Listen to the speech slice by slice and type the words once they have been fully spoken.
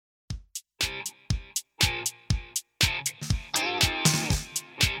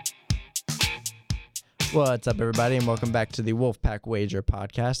What's up, everybody, and welcome back to the Wolfpack Wager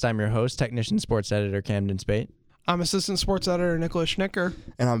podcast. I'm your host, technician sports editor Camden Spate. I'm assistant sports editor Nicholas Schnicker.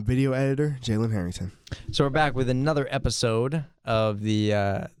 And I'm video editor Jalen Harrington. So we're back with another episode of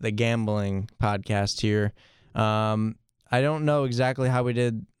the gambling podcast here. I don't know exactly how we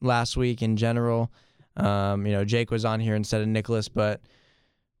did last week in general. Jake was on here instead of Nicholas, but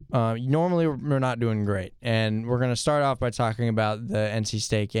normally we're not doing great. And we're going to start off by talking about the NC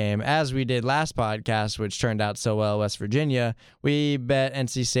State game. As we did last podcast, which turned out so well, West Virginia, we bet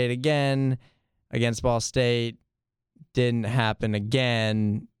NC State again against Ball State. Didn't happen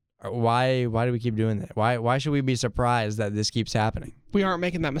again. Why do we keep doing that? Why should we be surprised that this keeps happening? We aren't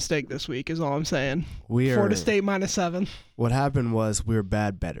making that mistake this week is all I'm saying. Florida State -7. What happened was we were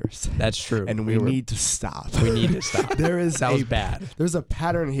bad bettors. That's true. And we need to stop. We need to stop. That was bad. There's a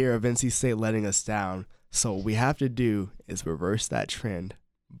pattern here of NC State letting us down. So what we have to do is reverse that trend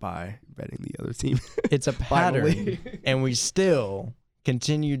by betting the other team. It's a pattern, and we still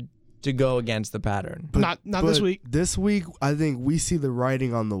continue to go against the pattern. But not this week. This week, I think we see the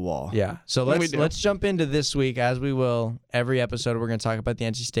writing on the wall. Yeah. So let's jump into this week, as we will every episode. We're going to talk about the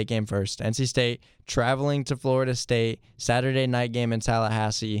NC State game first. NC State traveling to Florida State, Saturday night game in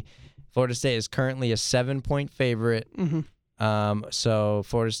Tallahassee. Florida State is currently a 7-point favorite. Mm-hmm. So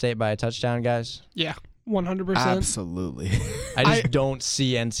Florida State by a touchdown, guys? Yeah, 100%. Absolutely. I don't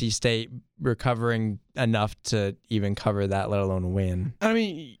see NC State recovering enough to even cover that, let alone win. I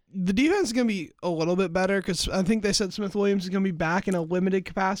mean, the defense is going to be a little bit better because I think they said Smith Williams is going to be back in a limited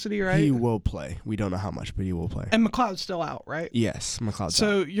capacity, right? He will play. We don't know how much, but he will play. And McLeod's still out, right? Yes, McLeod's out.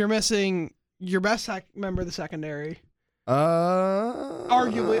 So you're missing your best member of the secondary.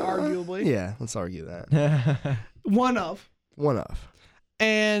 Arguably. Yeah, let's argue that. One of.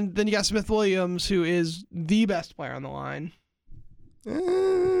 And then you got Smith Williams, who is the best player on the line.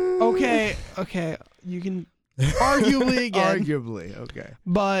 Okay, you can arguably again. Arguably, okay.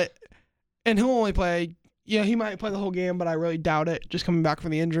 And he'll only play, he might play the whole game, but I really doubt it, just coming back from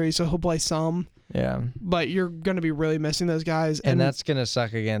the injury, so he'll play some. Yeah. But you're going to be really missing those guys. And that's going to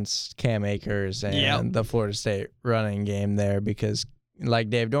suck against Cam Akers and the Florida State running game there because, like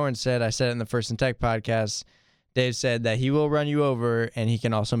Dave Dorn said, I said it in the First and Tech podcast, Dave said that he will run you over and he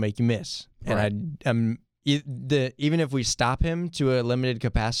can also make you miss. Right. And even if we stop him to a limited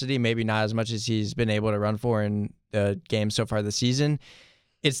capacity, maybe not as much as he's been able to run for in the game so far this season,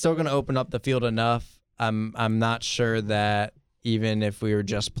 it's still going to open up the field enough. I'm not sure that even if we were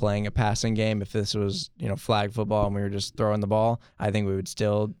just playing a passing game, if this was flag football and we were just throwing the ball, I think we would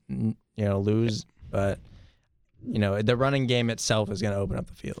still lose. But the running game itself is going to open up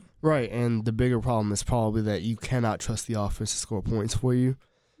the field. Right, and the bigger problem is probably that you cannot trust the offense to score points for you.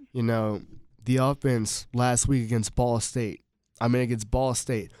 The offense last week against Ball State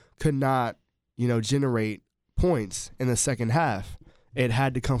could not, generate points in the second half. It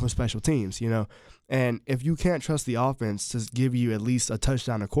had to come from special teams, And if you can't trust the offense to give you at least a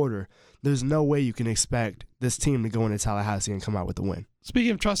touchdown a quarter, there's no way you can expect this team to go into Tallahassee and come out with a win.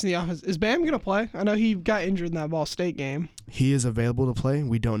 Speaking of trusting the offense, is Bam going to play? I know he got injured in that Ball State game. He is available to play.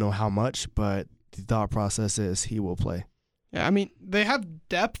 We don't know how much, but the thought process is he will play. Yeah, I mean, they have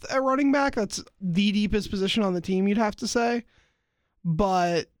depth at running back. That's the deepest position on the team, you'd have to say.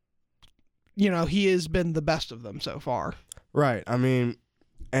 But, he has been the best of them so far. Right. I mean,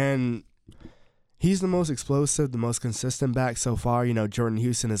 and he's the most explosive, the most consistent back so far. Jordan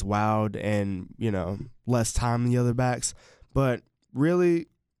Houston is wowed and, less time than the other backs. But really,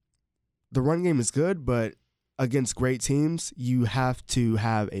 the run game is good, but against great teams, you have to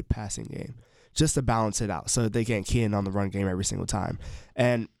have a passing game just to balance it out so that they can't key in on the run game every single time.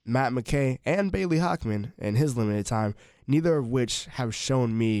 And Matt McKay and Bailey Hockman in his limited time, neither of which have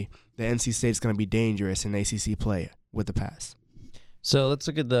shown me that NC State's going to be dangerous in ACC play with the pass. So let's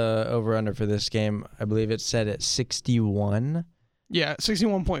look at the over-under for this game. I believe it's set at 61. Yeah,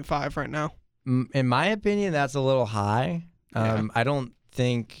 61.5 right now. In my opinion, that's a little high. Yeah. I don't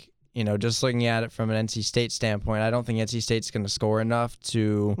think, just looking at it from an NC State standpoint, I don't think NC State's going to score enough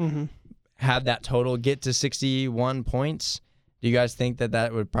to have that total get to 61 points. Do you guys think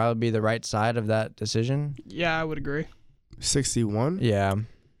that would probably be the right side of that decision? Yeah, I would agree. 61? Yeah.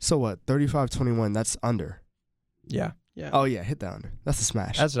 So what? 35-21, that's under. Yeah. Yeah. Oh, yeah, hit that under. That's a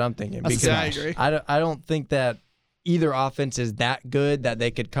smash. That's what I'm thinking. That's because I agree. I don't think that either offense is that good that they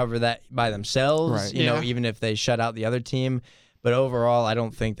could cover that by themselves, right. Even if they shut out the other team. But overall, I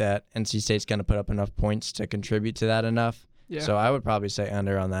don't think that NC State's going to put up enough points to contribute to that enough. Yeah. So I would probably say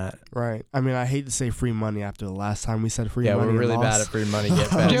under on that. Right. I mean, I hate to say free money after the last time we said free money. Yeah, we're and really bad lost. at free money get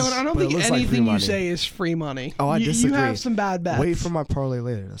bets. Jalen, I don't But it think looks like free anything you money. say is free money. Oh, I You disagree. have some bad bets. Wait for my parlay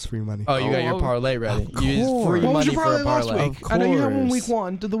later. That's free money. Oh, you got your Oh, parlay ready. of You use free course. What was money your for a parlay last parlay. week? Of I know you had one course. week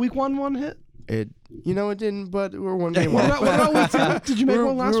 1. Did the week 1 hit? It didn't, but we're one game What away. about week 2? Did you make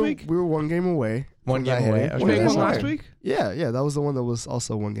one last week? We were one game away. One from game that away. hitting. Did Okay, you make that's one fine. last week? Yeah, that was the one that was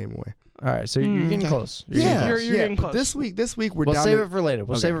also one game away. All right, so you're getting Okay. close. You're getting but close. this week we're We'll down save to, it for later.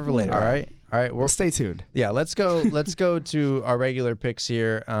 We'll Okay. save it for later. All right. All right. Well, stay tuned. Yeah, let's go. Let's go to our regular picks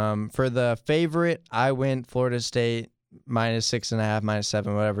here. For the favorite, I went Florida State -6.5,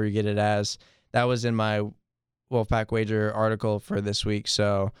 -7, whatever you get it as. That was in my Wolfpack Wager article for this week.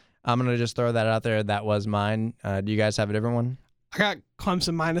 So I'm gonna just throw that out there. That was mine. Do you guys have a different one? I got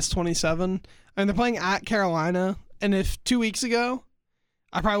Clemson -27. And they're playing at Carolina. And if 2 weeks ago,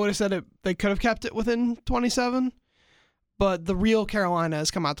 I probably would have said they could have kept it within 27. But the real Carolina has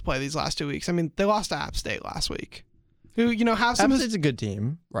come out to play these last 2 weeks. I mean, they lost to App State last week, who have some. App State's a good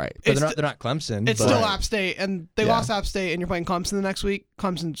team, Right. but It's they're not Clemson. It's but- still App State, and they Yeah. lost App State, and you're playing Clemson the next week.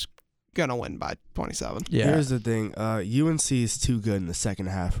 Clemson's gonna win by 27. Yeah. Here's the thing. UNC is too good in the second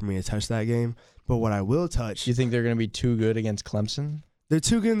half for me to touch that game. But what I will touch, You think they're gonna be too good against Clemson? they're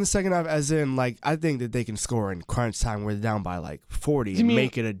too good in the second half, as in, like, I think that they can score in crunch time where they're down by, like, 40 You and mean-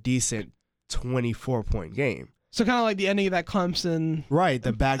 make it a decent 24-point game. So kind of like the ending of that Clemson Right,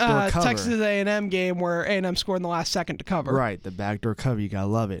 the backdoor cover. Texas A&M game where A&M scored in the last second to cover. Right, the backdoor cover. You gotta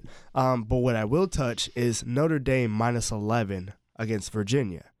love it. But what I will touch is Notre Dame -11 against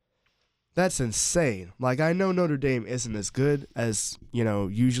Virginia. That's insane. Like, I know Notre Dame isn't as good as,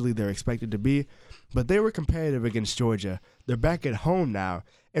 usually they're expected to be, but they were competitive against Georgia. They're back at home now,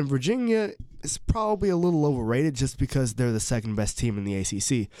 and Virginia is probably a little overrated just because they're the second best team in the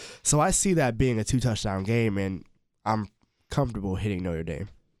ACC. So I see that being a 2-touchdown game, and I'm comfortable hitting Notre Dame.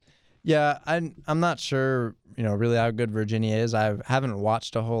 Yeah, I'm not sure, really how good Virginia is. I haven't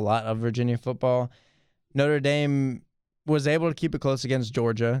watched a whole lot of Virginia football. Notre Dame was able to keep it close against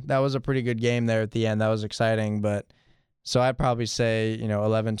Georgia. That was a pretty good game there at the end. That was exciting, but so I'd probably say,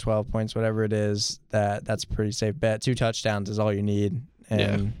 11, 12 points, whatever it is, that's a pretty safe bet. 2 touchdowns is all you need,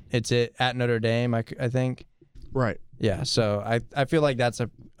 and it's at Notre Dame, I think. Right. Yeah, so I feel like that's a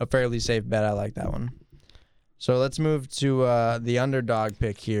fairly safe bet. I like that one. So let's move to the underdog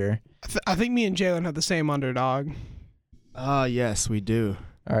pick here. I think me and Jalen have the same underdog. Yes, we do.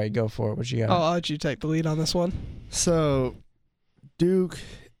 All right, go for it. What you got? I'll let you take the lead on this one. So, Duke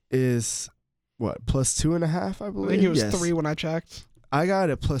is what, +2.5, I I believe. think it was Yes. 3 when I checked. I got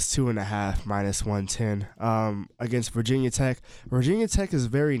it +2.5 -110 against Virginia Tech. Virginia Tech is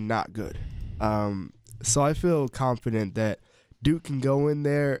very not good. So I feel confident that Duke can go in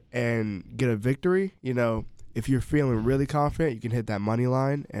there and get a victory. If you're feeling really confident, you can hit that money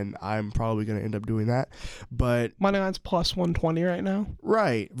line, and I'm probably going to end up doing that. But Money line's +120 right now.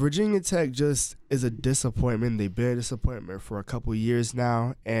 right, Virginia Tech just is a disappointment. They've been a disappointment for a couple years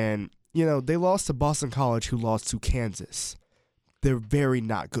now, and they lost to Boston College, who lost to Kansas. They're very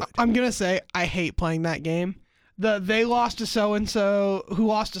not good. I'm going to say I hate playing that game. They lost to so-and-so who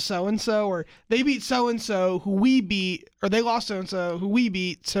lost to so-and-so, or they beat so-and-so who we beat, or they lost so-and-so who we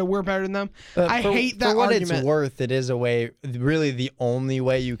beat, so we're better than them. I hate that for what argument. it's worth, it is a way, really the only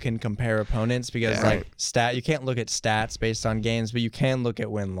way you can compare opponents because you can't look at stats based on games, but you can look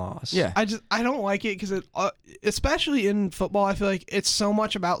at win-loss. Yeah. I don't like it because especially in football, I feel like it's so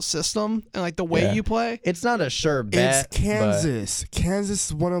much about system and like the way you play. It's not a sure bet. It's Kansas. Kansas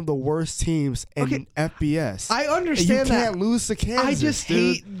is one of the worst teams in FBS. I And you understand can't that. lose to Kansas. I just dude.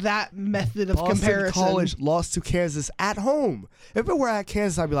 hate that method of Boston comparison. College lost to Kansas at home. If it were at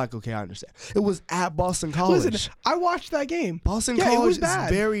Kansas, I'd be like, okay, I understand. It was at Boston College. Listen, I watched that game. Boston Yeah, it College was is bad.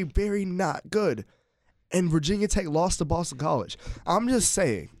 very, very not good. And Virginia Tech lost to Boston College. I'm just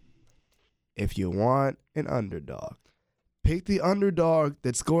saying, if you want an underdog, pick the underdog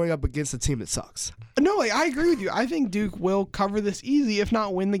that's going up against a team that sucks. No, I agree with you. I think Duke will cover this easy, if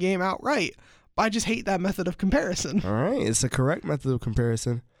not win the game outright. But I just hate that method of comparison. All right, it's the correct method of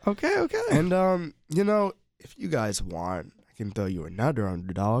comparison. Okay. And if you guys want, I can throw you another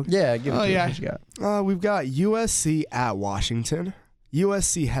underdog. Yeah, give it to yeah. us. What you got? We've got USC at Washington.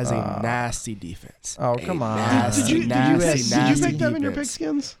 USC has a nasty defense. Oh, come on. Did you nasty pick them in your defense.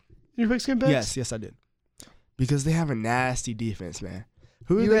 pigskins? Your pigskin picks? Yes, I did. Because they have a nasty defense, man.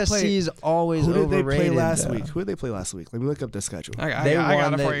 Who did they play? USC's always Who did they overrated. play last though. week? Who did they play last week? Let me look up the schedule. I They got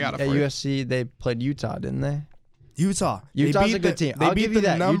won it for the- you. At USC, they played Utah, didn't they? Utah. Utah's a good team. They I'll beat give you the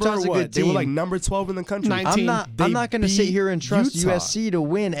that. number Utah's a what? good They were team. like number 12 in the country. 19. I'm not going to sit here and trust Utah. USC to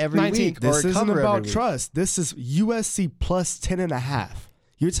win every 19. week This or isn't cover about every week. trust. This is USC plus 10.5.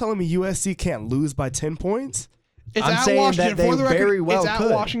 You're telling me USC can't lose by 10 points? It's I'm at saying Washington. that they For the record, very well it's at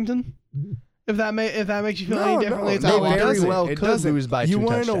could. Washington. If that makes you feel any differently, it's They at very Washington. well It could doesn't. lose by You 2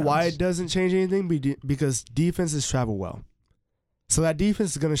 want to know why touchdowns. it doesn't change anything? Because defenses travel well. So that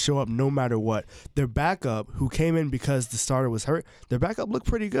defense is going to show up no matter what. Their backup, who came in because the starter was hurt, their backup looked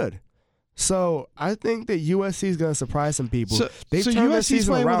pretty good. So I think that USC is going to surprise some people. They've turned their USC's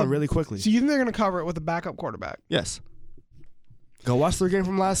season playing with around a- really quickly. So you think they're going to cover it with a backup quarterback? Yes. Go watch their game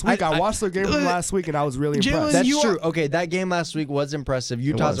from last week. I watched their game from last week, and I was really Jalen, impressed. That's true. Okay, that game last week was impressive.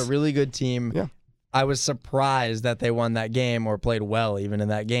 Utah's was. a really good team. Yeah. I was surprised that they won that game or played well even in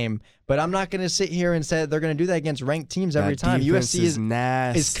that game. But I'm not going to sit here and say that they're going to do that against ranked teams every That time. defense USC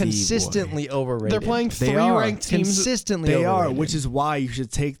nasty, is consistently overrated. They're playing They 3 are. ranked teams. consistently They overrated. are, which is why you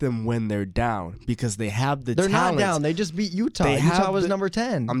should take them when they're down because they have the They're talent. not down. They just beat Utah. They have Utah was the- number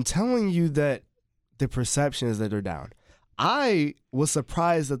 10. I'm telling you that the perception is that they're down. I was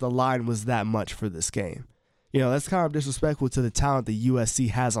surprised that the line was that much for this game. You know, that's kind of disrespectful to the talent that USC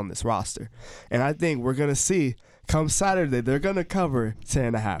has on this roster. And I think we're going to see come Saturday, they're going to cover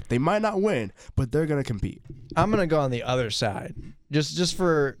 10.5. They might not win, but they're going to compete. I'm going to go on the other side. Just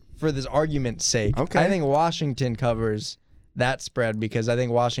for this argument's sake. Okay. I think Washington covers that spread because I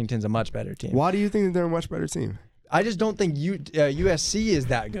think Washington's a much better team. Why do you think that they're a much better team? I just don't think USC is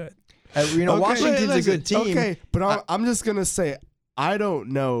that good. Okay. Washington's a Listen, good team. Okay, but I'm just going to say I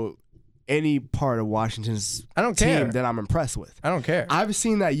don't know any part of Washington's I don't team care. that I'm impressed with. I don't care. I've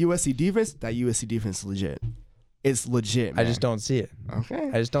seen that USC defense. That USC defense is legit. It's legit, man. I just don't see it. Okay.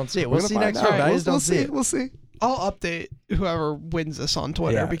 I just don't see it. We're We'll gonna see find next out. week. But I We'll- just don't we'll see it. We'll see. I'll update whoever wins this on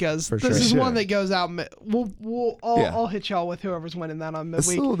Twitter Yeah, because for this sure. is Sure. one that goes out. Yeah. I'll hit y'all with whoever's winning that on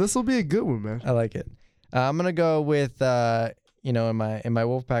midweek. This will be a good one, man. I like it. I'm gonna go with in my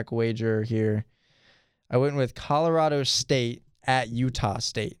Wolfpack wager here. I went with Colorado State at Utah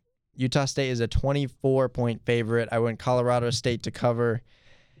State. Utah State is a 24-point favorite. I went Colorado State to cover.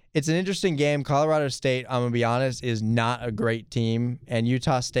 It's an interesting game. Colorado State, I'm going to be honest, is not a great team. And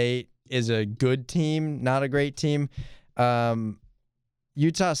Utah State is a good team, not a great team.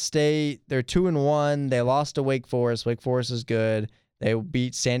 Utah State, they're 2-1. They lost to Wake Forest. Wake Forest is good. They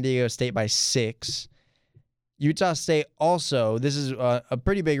beat San Diego State by 6. Utah State also, this is a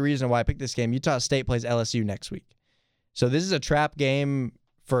pretty big reason why I picked this game. Utah State plays LSU next week. So this is a trap game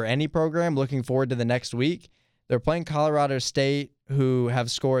for any program. Looking forward to the next week. They're playing Colorado State, who have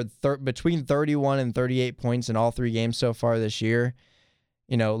scored between 31 and 38 points in all 3 games so far this year.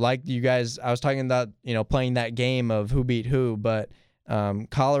 You know, like you guys, I was talking about, playing that game of who beat who, but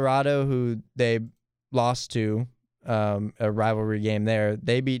Colorado, who they lost to, a rivalry game there,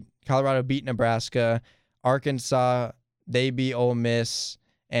 Colorado beat Nebraska. Arkansas, they beat Ole Miss,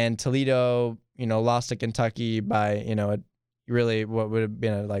 and Toledo, lost to Kentucky by, really what would have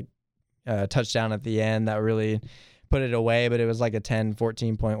been a touchdown at the end that really put it away, but it was like a 10,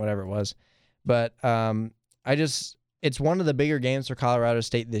 14 point, whatever it was. But it's one of the bigger games for Colorado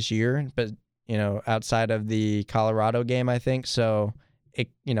State this year, but, outside of the Colorado game, I think. So,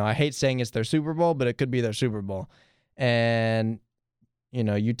 I hate saying it's their Super Bowl, but it could be their Super Bowl. And,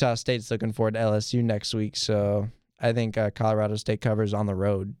 Utah State's looking forward to LSU next week. So I think Colorado State covers on the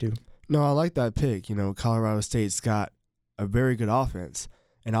road, too. No, I like that pick. Colorado State's got a very good offense.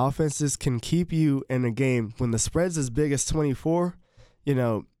 And offenses can keep you in a game when the spread's as big as 24,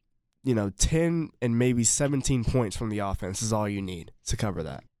 10 and maybe 17 points from the offense is all you need to cover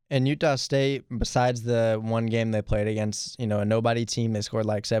that. And Utah State, besides the one game they played against, a nobody team, they scored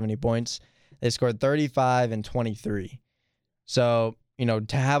like 70 points. They scored 35 and 23. So,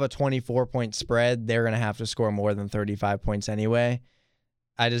 to have a 24-point spread, they're going to have to score more than 35 points anyway.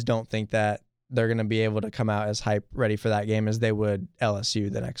 I just don't think that they're going to be able to come out as hype ready for that game as they would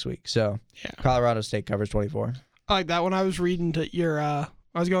LSU the next week. So, Yeah. Colorado State covers 24. I like that. When I was reading I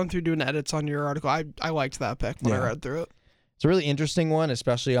was going through doing edits on your article. I liked that pick when I read through it. It's a really interesting one,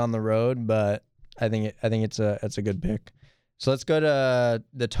 especially on the road, but I think it's a good pick. So let's go to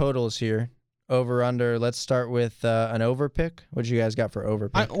the totals here. Over under. Let's start with an over pick. What you guys got for over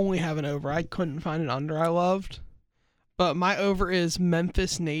pick? I only have an over. I couldn't find an under I loved. But my over is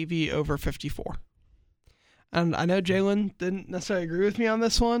Memphis Navy over 54. And I know Jalen didn't necessarily agree with me on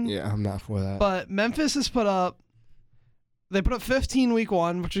this one. Yeah, I'm not for that. But Memphis has put up 15 week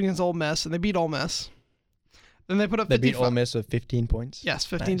 1, which is against Ole Miss, and they beat Ole Miss. Then they put up 55. They beat Ole Miss with 15 points? Yes,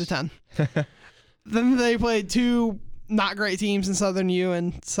 15 Nice. to 10. Then they played 2 not great teams in Southern U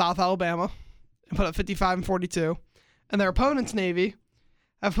and South Alabama and put up 55 and 42. and their opponents, Navy,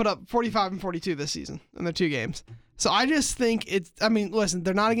 have put up 45 and 42 this season in their 2 games. So I just think listen,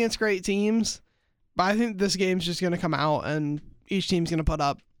 they're not against great teams, but I think this game's just going to come out and each team's going to put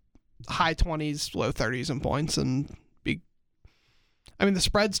up high 20s, low 30s in points and the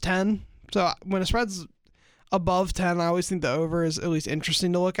spread's 10. So when a spread's above 10, I always think the over is at least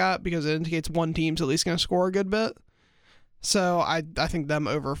interesting to look at because it indicates one team's at least going to score a good bit. So I think them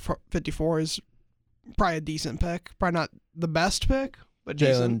over 54 is probably a decent pick. Probably not the best pick, but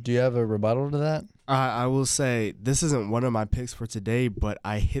decent. Jalen, do you have a rebuttal to that? I will say this isn't one of my picks for today, but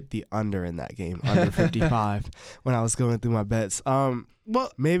I hit the under in that game, under 55, when I was going through my bets.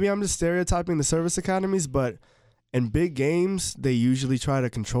 Well, maybe I'm just stereotyping the service academies, but in big games, they usually try to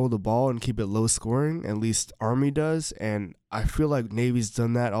control the ball and keep it low scoring. At least Army does, and I feel like Navy's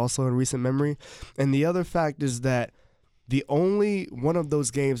done that also in recent memory. And the other fact is that the only one of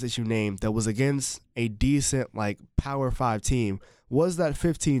those games that you named that was against a decent, Power 5 team was that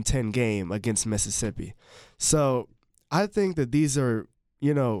 15-10 game against Mississippi. So I think that these are,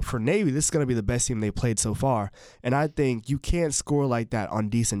 for Navy, this is going to be the best team they played so far. And I think you can't score like that on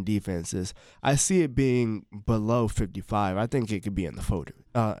decent defenses. I see it being below 55. I think it could be in the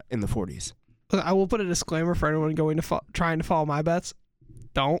 40s. I will put a disclaimer for anyone trying to follow my bets.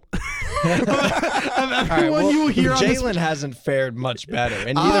 Don't. Everyone you will hear on Jalen hasn't fared much better,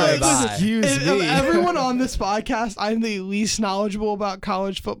 and neither have I. Excuse me. Everyone on this podcast, I'm the least knowledgeable about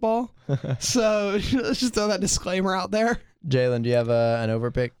college football. So let's just throw that disclaimer out there. Jalen, do you have an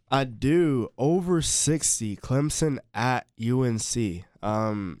overpick? I do. Over 60, Clemson at UNC.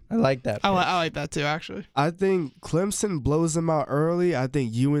 I like that. I like that too, actually. I think Clemson blows them out early. I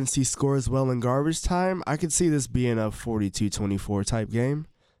think UNC scores well in garbage time. I could see this being a 42-24 type game.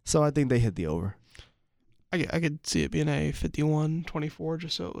 So I think they hit the over. I could see it being a 51-24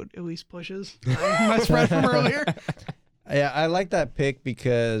 just so it at least pushes my spread from earlier. Yeah, I like that pick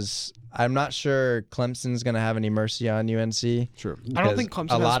because I'm not sure Clemson's going to have any mercy on UNC. Sure. I don't think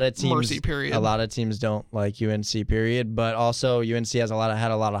Clemson has mercy, period. A lot of teams don't like UNC, period. But also UNC has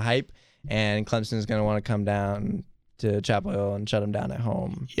had a lot of hype, and Clemson's going to want to come down to Chapel Hill and shut them down at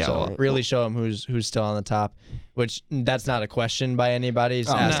home. Yeah, so really show them who's still on the top, which that's not a question by anybody.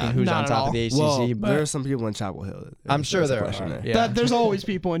 It's asking who's on top of the ACC. Well, but there are some people in Chapel Hill. I'm sure there are. Yeah. There's always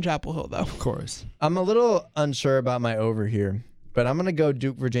people in Chapel Hill, though. Of course. I'm a little unsure about my over here, but I'm going to go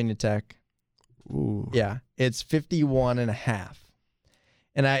Duke, Virginia Tech. Ooh. Yeah, it's 51.5.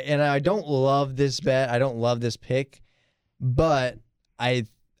 And I don't love this bet. I don't love this pick, but I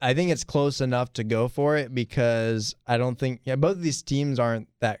think it's close enough to go for it because I don't think both of these teams aren't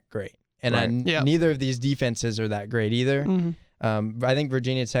that great, and neither of these defenses are that great either. Mm-hmm. I think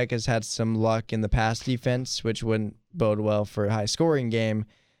Virginia Tech has had some luck in the past defense, which wouldn't bode well for a high scoring game.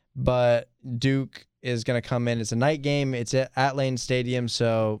 But Duke is going to come in. It's a night game. It's at Lane Stadium,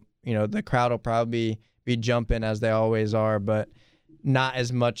 so the crowd will probably be jumping as they always are, but not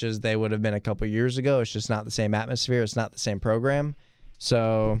as much as they would have been a couple years ago. It's just not the same atmosphere. It's not the same program.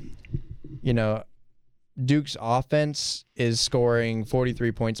 So, Duke's offense is scoring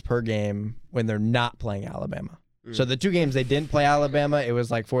 43 points per game when they're not playing Alabama. So the 2 games they didn't play Alabama, it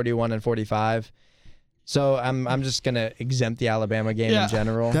was like 41 and 45. So I'm just gonna exempt the Alabama game in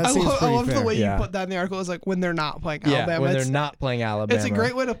general. That seems I love pretty the way fair. you put that in the article. It's like when they're not playing Alabama. When they're not playing Alabama. It's a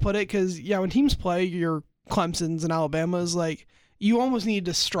great way to put it because when teams play your Clemsons and Alabamas, you almost need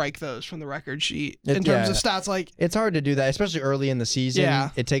to strike those from the record sheet in terms of stats. It's hard to do that, especially early in the season. Yeah.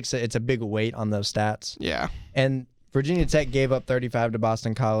 It's a big weight on those stats. Yeah. And Virginia Tech gave up 35 to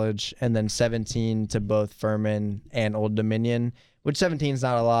Boston College and then 17 to both Furman and Old Dominion, which 17 is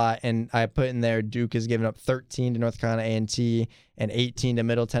not a lot. And I put in there Duke has given up 13 to North Carolina A&T and 18 to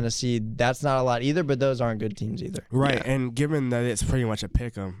Middle Tennessee. That's not a lot either, but those aren't good teams either. Right, Yeah. and given that it's pretty much a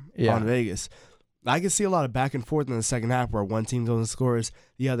pick 'em on Vegas, I can see a lot of back and forth in the second half where one team goes and scores,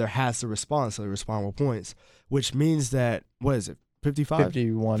 the other has to respond, so they respond with points, which means that, 55?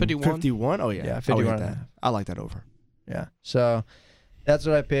 51. 51? Oh, yeah. Yeah, I 51 like and a that. half. I like that over. Yeah. So that's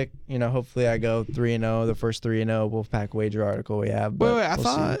what I picked. Hopefully I go 3-0, the first 3-0 Wolfpack wager article we have. But Wait, we'll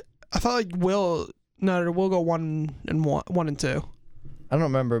see. I thought we'll go 1-2. I don't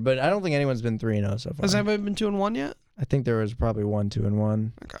remember, but I don't think anyone's been 3-0 so far. Has anybody been 2-1 yet? I think there was probably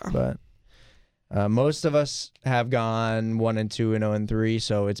 1-2-1. Okay. But most of us have gone 1-2 and 0-3,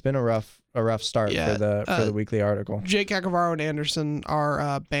 so it's been a rough start for the weekly article. Jake Acavaro and Anderson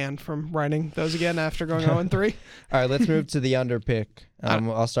are banned from writing those again after going 0-3. All right, let's move to the under pick.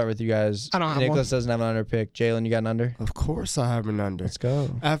 I'll start with you guys. I don't have Nicholas doesn't have an under pick. Jalen, you got an under? Of course I have an under. Let's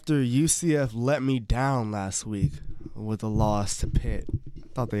go. After UCF let me down last week with a loss to Pitt,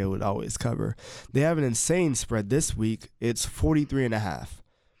 Thought they would always cover. They have an insane spread this week. It's 43.5.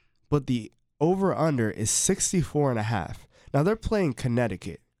 But the over-under is 64.5. Now, they're playing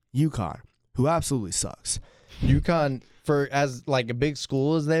Connecticut, UConn, who absolutely sucks. UConn, for as like a big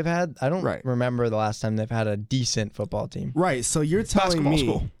school as they've had, I don't Right. remember the last time they've had a decent football team. Right, so you're telling Basketball me...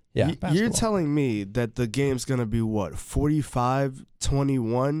 school. Yeah, You're basketball. telling me that the game's going to be, what, 45-21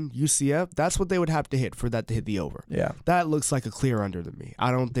 UCF? That's what they would have to hit for that to hit the over. Yeah. That looks like a clear under to me.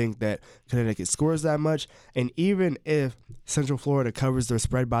 I don't think that Connecticut scores that much. And even if Central Florida covers their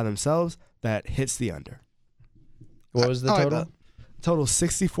spread by themselves, that hits the under. What was the I like total? that. Total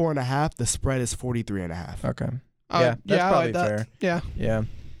 64.5. The spread is 43.5. Okay. Yeah, that's I probably like that. fair. Yeah. Yeah.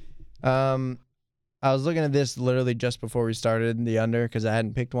 I was looking at this literally just before we started the under because I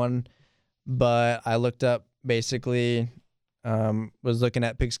hadn't picked one, but I looked up basically, was looking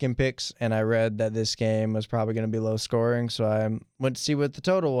at pigskin picks, and I read that this game was probably going to be low scoring, so I went to see what the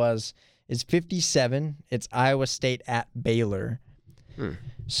total was. It's 57. It's Iowa State at Baylor.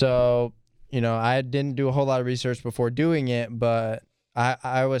 So, I didn't do a whole lot of research before doing it, but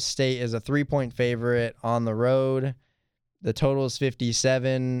Iowa State is a 3-point favorite on the road. The total is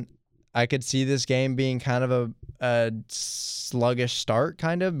 57. I could see this game being kind of a sluggish start,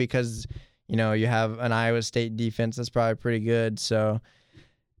 kind of, because, you have an Iowa State defense that's probably pretty good. So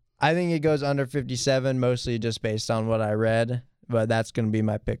I think it goes under 57, mostly just based on what I read. But that's going to be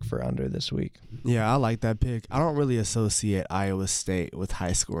my pick for under this week. Yeah, I like that pick. I don't really associate Iowa State with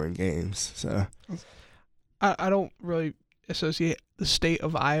high-scoring games. So I don't really associate the state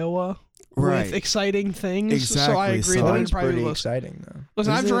of Iowa Right. with exciting things. Exactly. So I agree So that It's it's probably pretty low. exciting, though.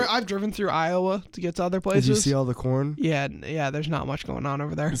 Listen, Is it? I've driven through Iowa to get to other did places. you see all the corn? Yeah, there's not much going on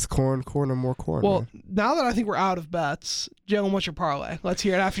over there. It's corn, and more corn. Well, man. now that I think we're out of bets, Jalen, what's your parlay? Let's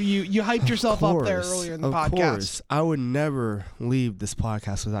hear it after you hyped yourself up there earlier in the of podcast. course. I would never leave this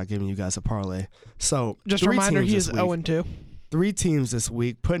podcast without giving you guys a parlay. So Just a 3 reminder, teams he this is week. 0-2. 3 teams this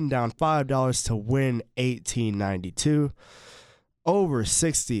week, putting down $5 to win 1892. Over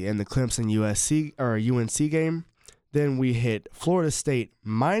 60 in the Clemson USC or UNC game. Then we hit Florida State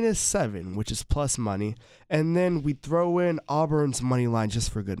 -7, which is plus money. And then we throw in Auburn's money line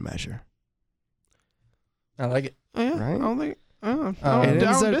just for good measure. I like it. Oh, yeah, Right? I don't think. I It don't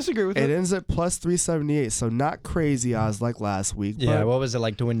ends disagree with It it. ends at plus 378, so not crazy odds like last week. Yeah, but what was it,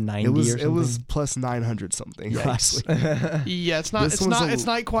 like to win 90 it was or something? it was plus 900 something last week. Yeah, it's not. This one's It's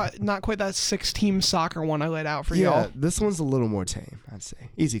not quite that 6-team soccer one I laid out for Yeah, y'all. this one's a little more tame, I'd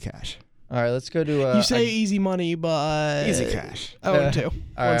say. Easy cash. All right, let's go to You say easy money, but Easy cash. 0-2. All right, One,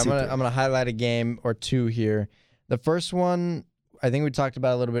 I'm two, gonna three. I'm gonna highlight a game or two here. The first one, I think we talked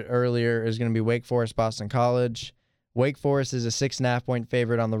about a little bit earlier, is gonna be Wake Forest Boston College. Wake Forest is a 6.5-point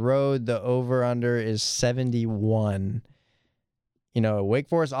favorite on the road. The over/under is 71. Wake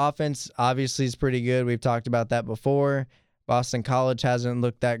Forest offense obviously is pretty good. We've talked about that before. Boston College hasn't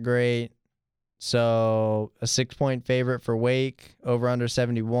looked that great. So a 6-point favorite for Wake, over/under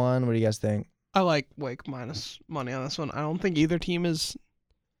 71. What do you guys think? I like Wake minus money on this one. I don't think either team is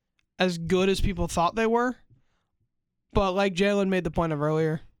as good as people thought they were. But like Jalen made the point of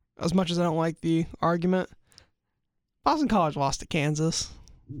earlier, as much as I don't like the argument, Boston College lost to Kansas.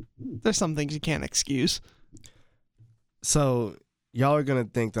 There's some things you can't excuse. So y'all are gonna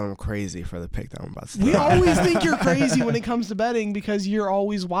think that I'm crazy for the pick that I'm about to We throw. always think you're crazy when it comes to betting because you're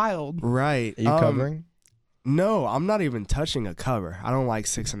always wild. Right. Are you covering? No, I'm not even touching a cover. I don't like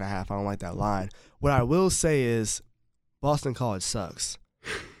 6.5. I don't like that line. What I will say is Boston College sucks.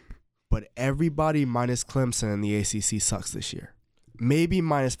 But everybody minus Clemson in the ACC sucks this year. Maybe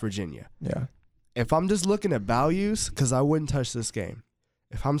minus Virginia. Yeah. If I'm just looking at values, because I wouldn't touch this game.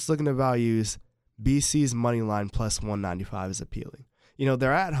 If I'm just looking at values, BC's money line plus 195 is appealing.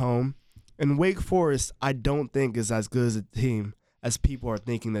 They're at home. And Wake Forest, I don't think is as good as a team as people are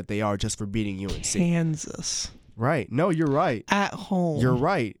thinking that they are just for beating UNC. Kansas. Right. No, you're right. At home. You're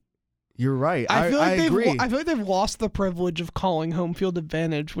right. You're right. I agree. I feel like they've lost the privilege of calling home field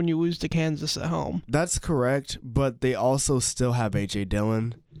advantage when you lose to Kansas at home. That's correct, but they also still have A.J.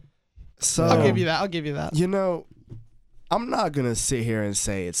 Dillon. So I'll give you that. I'm not going to sit here and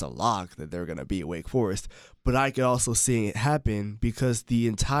say it's a lock that they're going to beat Wake Forest, but I could also see it happen because the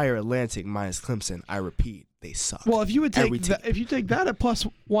entire Atlantic minus Clemson, I repeat, they suck. Well, if you would Every take team. if you take that at plus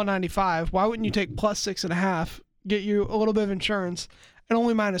 195, why wouldn't you take plus 6.5, get you a little bit of insurance, and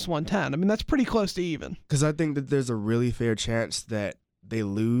only minus 110? I mean, that's pretty close to even. Because I think that there's a really fair chance that they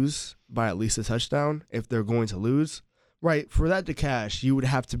lose by at least a touchdown if they're going to lose. Right, for that to cash, you would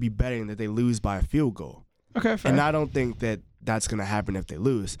have to be betting that they lose by a field goal. Okay, fair. And I don't think that that's going to happen if they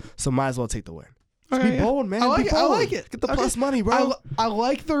lose. So might as well take the win. Be bold, man. I like Be it. I bold. like it. Get the plus money, bro. I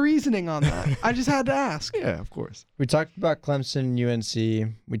like the reasoning on that. I just had to ask. Yeah, of course. We talked about Clemson and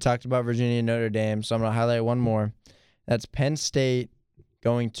UNC. We talked about Virginia and Notre Dame, so I'm going to highlight one more. That's Penn State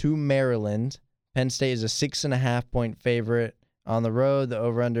going to Maryland. Penn State is a 6.5-point favorite on the road. The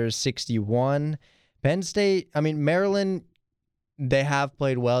over-under is 61. Maryland, they have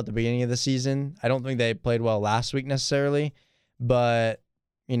played well at the beginning of the season. I don't think they played well last week necessarily, but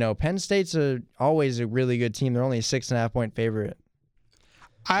Penn State's always a really good team. They're only a 6.5-point favorite.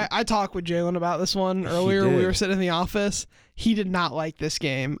 I talked with Jalen about this one earlier. We were sitting in the office. He did not like this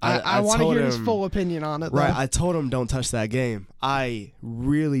game. I want to hear his full opinion on it. Right. Though. I told him don't touch that game. I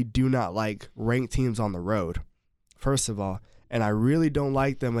really do not like ranked teams on the road, first of all. And I really don't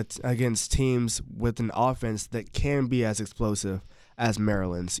like them against teams with an offense that can be as explosive as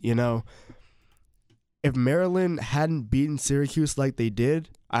Maryland's. If Maryland hadn't beaten Syracuse like they did,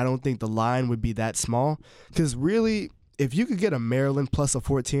 I don't think the line would be that small. Because really, if you could get a Maryland plus a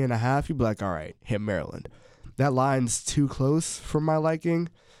 14.5, you'd be like, all right, hit Maryland. That line's too close for my liking.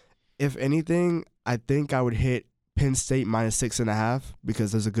 If anything, I think I would hit Penn State minus 6.5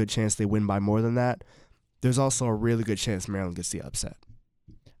 because there's a good chance they win by more than that. There's also a really good chance Maryland gets the upset.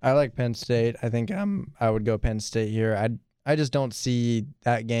 I like Penn State. I think I would go Penn State here. I just don't see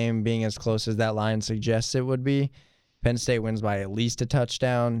that game being as close as that line suggests it would be. Penn State wins by at least a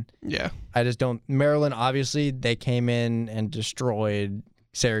touchdown. Yeah. I just don't. Maryland, obviously, they came in and destroyed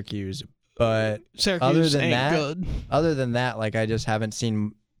Syracuse. But Syracuse ain't good. Other than that, I just haven't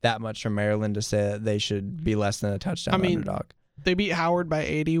seen that much from Maryland to say that they should be less than a touchdown underdog. They beat Howard by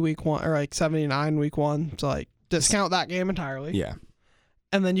 80 week one, or 79 week one. So discount that game entirely. Yeah.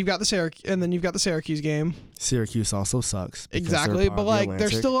 And then you've got the Syracuse game. Syracuse also sucks. Exactly, but they're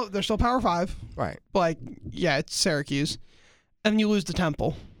still Power 5. Right. But yeah, it's Syracuse. And you lose to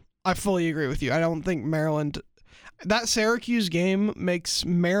Temple. I fully agree with you. I don't think Maryland. That Syracuse game makes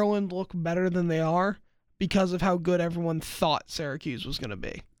Maryland look better than they are because of how good everyone thought Syracuse was going to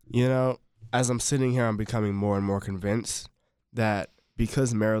be. As I'm sitting here, I'm becoming more and more convinced that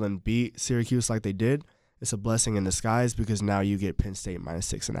because Maryland beat Syracuse like they did, it's a blessing in disguise because now you get Penn State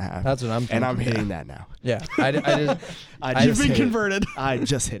minus 6.5. That's what I'm thinking. And I'm hitting that now. Yeah. You've been converted. I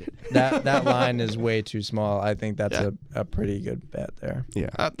just hit it. That line is way too small. I think that's a pretty good bet there. Yeah.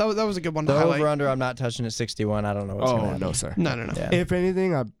 That was a good one to the highlight. over-under, I'm not touching at 61. I don't know what's going to happen. No, sir. No. Yeah. If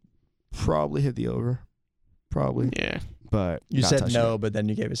anything, I'd probably hit the over. Probably. Yeah. But you said no, it. but then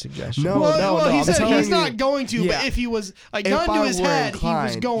you gave a suggestion. No. He I'm said telling he's you, not going to, but if he was gun to his head, he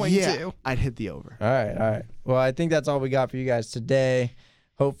was going to. I'd hit the over. All right. Well, I think that's all we got for you guys today.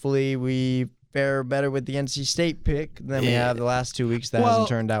 Hopefully we fare better with the NC State pick than we have the last 2 weeks. That hasn't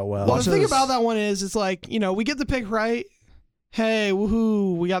turned out well. Well, the thing about that one is it's we get the pick right. Hey,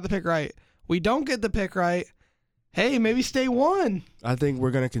 woohoo, we got the pick right. We don't get the pick right. Hey, maybe State won. I think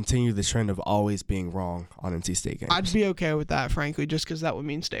we're going to continue the trend of always being wrong on NC State games. I'd be okay with that, frankly, just because that would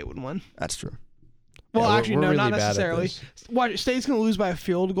mean State would win. That's true. Well, Yeah, actually, we're no, really not bad at necessarily. this. Watch, State's going to lose by a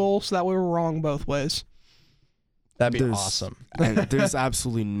field goal, so that way we're wrong both ways. That'd be awesome. And there's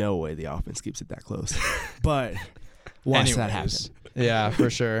absolutely no way the offense keeps it that close. But watch that happen. Yeah, for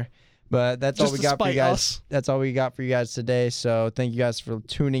sure. But that's all we got for you guys. That's all we got for you guys today. So thank you guys for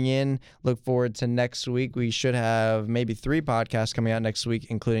tuning in. Look forward to next week. We should have maybe 3 podcasts coming out next week,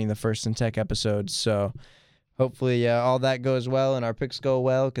 including the First and Tech episodes. So hopefully all that goes well and our picks go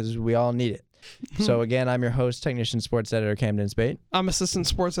well because we all need it. So again, I'm your host, technician, sports editor Camden Spate. I'm assistant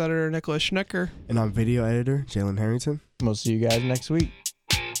sports editor Nicholas Schnecker. And I'm video editor Jalen Harrington. We'll see you guys next week.